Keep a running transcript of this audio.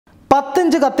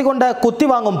10 കത്തി കൊണ്ട്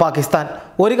കുത്തിവാങ്ങും പാകിസ്ഥാൻ.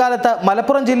 ഒരു കാലത്ത്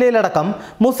മലപ്പുറം ജില്ലയിലടക്കം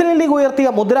മുസ്ലിം ലീഗ് ഉയർത്തിയ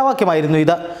മുദ്രാവാക്യമായിരുന്നു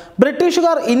ഇത്.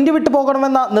 ബ്രിട്ടീഷുകാർ ഇന്ത്യ വിട്ടു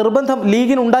പോകണമെന്ന നിർബന്ധം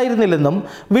ലീഗിനുണ്ടായിരുന്നില്ലെന്നും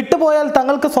വിട്ടുപോയാൽ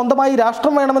തങ്ങൾക്ക് സ്വന്തമായി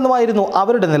രാഷ്ട്രം വേണമെന്നുമായിരുന്നു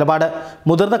അവരുടെ നിലപാട്.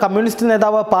 മുതിർന്ന കമ്മ്യൂണിസ്റ്റ്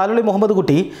നേതാവ് പാലോളി മുഹമ്മദ്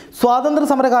കുട്ടി സ്വാതന്ത്ര്യ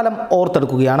സമരകാലം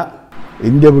ഓർത്തെടുക്കുകയാണ്.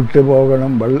 ഇന്ത്യ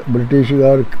വിട്ടുപോകണം,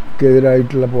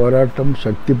 ബ്രിട്ടീഷുകാർക്കെതിരായിട്ടുള്ള പോരാട്ടം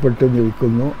ശക്തിപ്പെട്ട്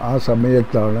നിൽക്കുന്നു. ആ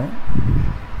സമയത്താണ്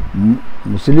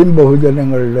മുസ്ലിം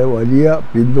ബഹുജനങ്ങളുടെ വലിയ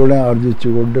പിന്തുണ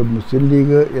ആർജിച്ചുകൊണ്ട് മുസ്ലിം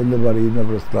ലീഗ് എന്ന് പറയുന്ന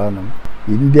പ്രസ്ഥാനം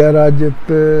ഇന്ത്യ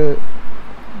രാജ്യത്ത്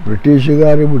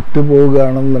ബ്രിട്ടീഷുകാർ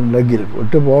വിട്ടുപോവുകയാണെന്നുണ്ടെങ്കിൽ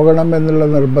വിട്ടുപോകണമെന്നുള്ള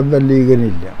നിർബന്ധം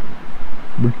ലീഗിനില്ല.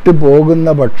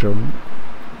 വിട്ടുപോകുന്ന പക്ഷം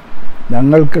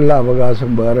ഞങ്ങൾക്കുള്ള അവകാശം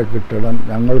വേറെ കിട്ടണം,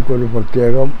 ഞങ്ങൾക്കൊരു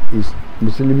പ്രത്യേകം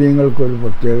മുസ്ലിമീങ്ങൾക്കൊരു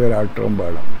പ്രത്യേക രാഷ്ട്രം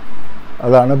വേണം.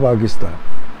 അതാണ് പാകിസ്ഥാൻ.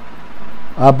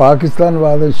 ആ പാകിസ്ഥാൻ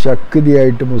വാദം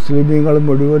ശക്തിയായിട്ട് മുസ്ലിമീങ്ങൾ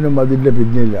മുഴുവനും അതിൻ്റെ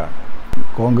പിന്നിലാണ്.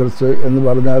 കോൺഗ്രസ് എന്ന്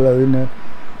പറഞ്ഞാൽ അതിന്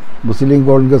മുസ്ലിം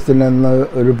കോൺഗ്രസ്സിന് എന്ന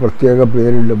ഒരു പ്രത്യേക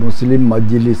പേരുണ്ട്, മുസ്ലിം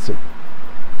മജ്ലിസ്.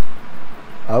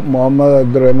 മുഹമ്മദ്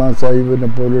അബ്ദുറഹ്മാൻ സാഹിബിനെ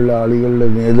പോലുള്ള ആളുകളുടെ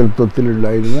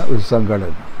നേതൃത്വത്തിലുണ്ടായിരുന്ന ഒരു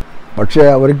സംഘടന. പക്ഷേ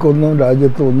അവർക്കൊന്നും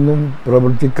രാജ്യത്തൊന്നും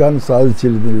പ്രവർത്തിക്കാൻ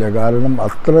സാധിച്ചിരുന്നില്ല. കാരണം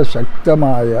അത്ര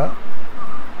ശക്തമായ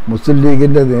മുസ്ലിം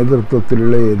ലീഗിൻ്റെ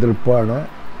നേതൃത്വത്തിലുള്ള എതിർപ്പാണ്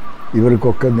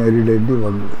ഇവർക്കൊക്കെ നേരിടേണ്ടി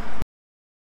വന്നത്.